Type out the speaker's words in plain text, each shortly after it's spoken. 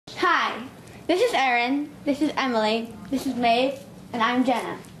This is Erin, this is Emily, this is Maeve, and I'm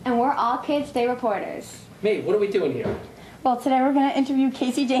Jenna. And we're all Kidsday reporters. Maeve, what are we doing here? Well, today we're going to interview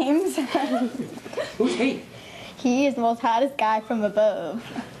Casey James. Who's he? He is the most hottest guy from above.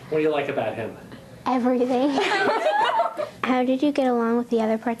 What do you like about him? Everything. How did you get along with the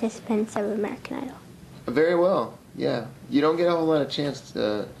other participants of American Idol? Very well, yeah. You don't get a whole lot of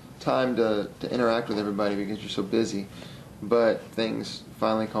time to interact with everybody because you're so busy. But things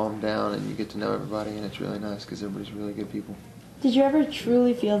finally calm down and you get to know everybody, and it's really nice because everybody's really good people. Did you ever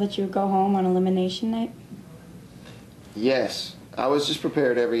truly feel that you would go home on elimination night? Yes. I was just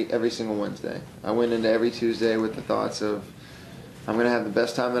prepared every single Wednesday. I went into every Tuesday with the thoughts of I'm going to have the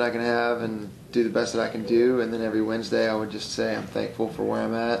best time that I can have and do the best that I can do, and then every Wednesday I would just say I'm thankful for where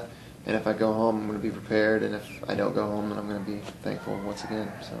I'm at, and if I go home I'm going to be prepared, and if I don't go home then I'm going to be thankful once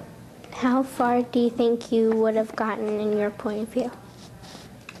again. So. How far do you think you would have gotten in your point of view?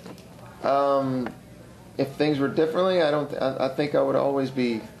 If things were differently, I think I would always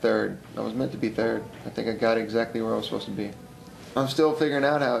be third. I was meant to be third. I think I got exactly where I was supposed to be. I'm still figuring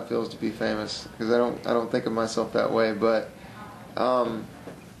out how it feels to be famous because I don't think of myself that way, but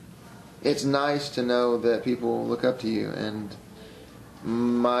it's nice to know that people look up to you, and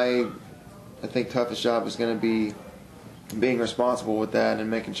I think toughest job is going to be being responsible with that and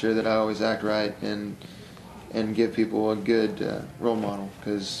making sure that I always act right and give people a good role model,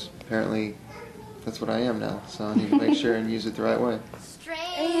 because apparently that's what I am now, so I need to make sure and use it the right way.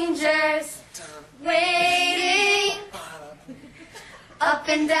 Strangers waiting up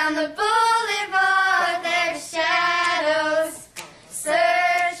and down the boulevard, their shadows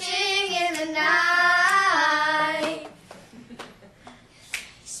searching in the night.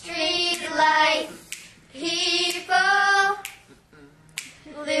 Streetlight people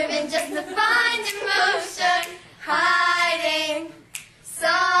living just to find emotion, hiding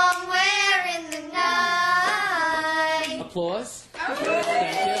somewhere in the night. Applause.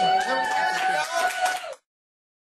 Thank you.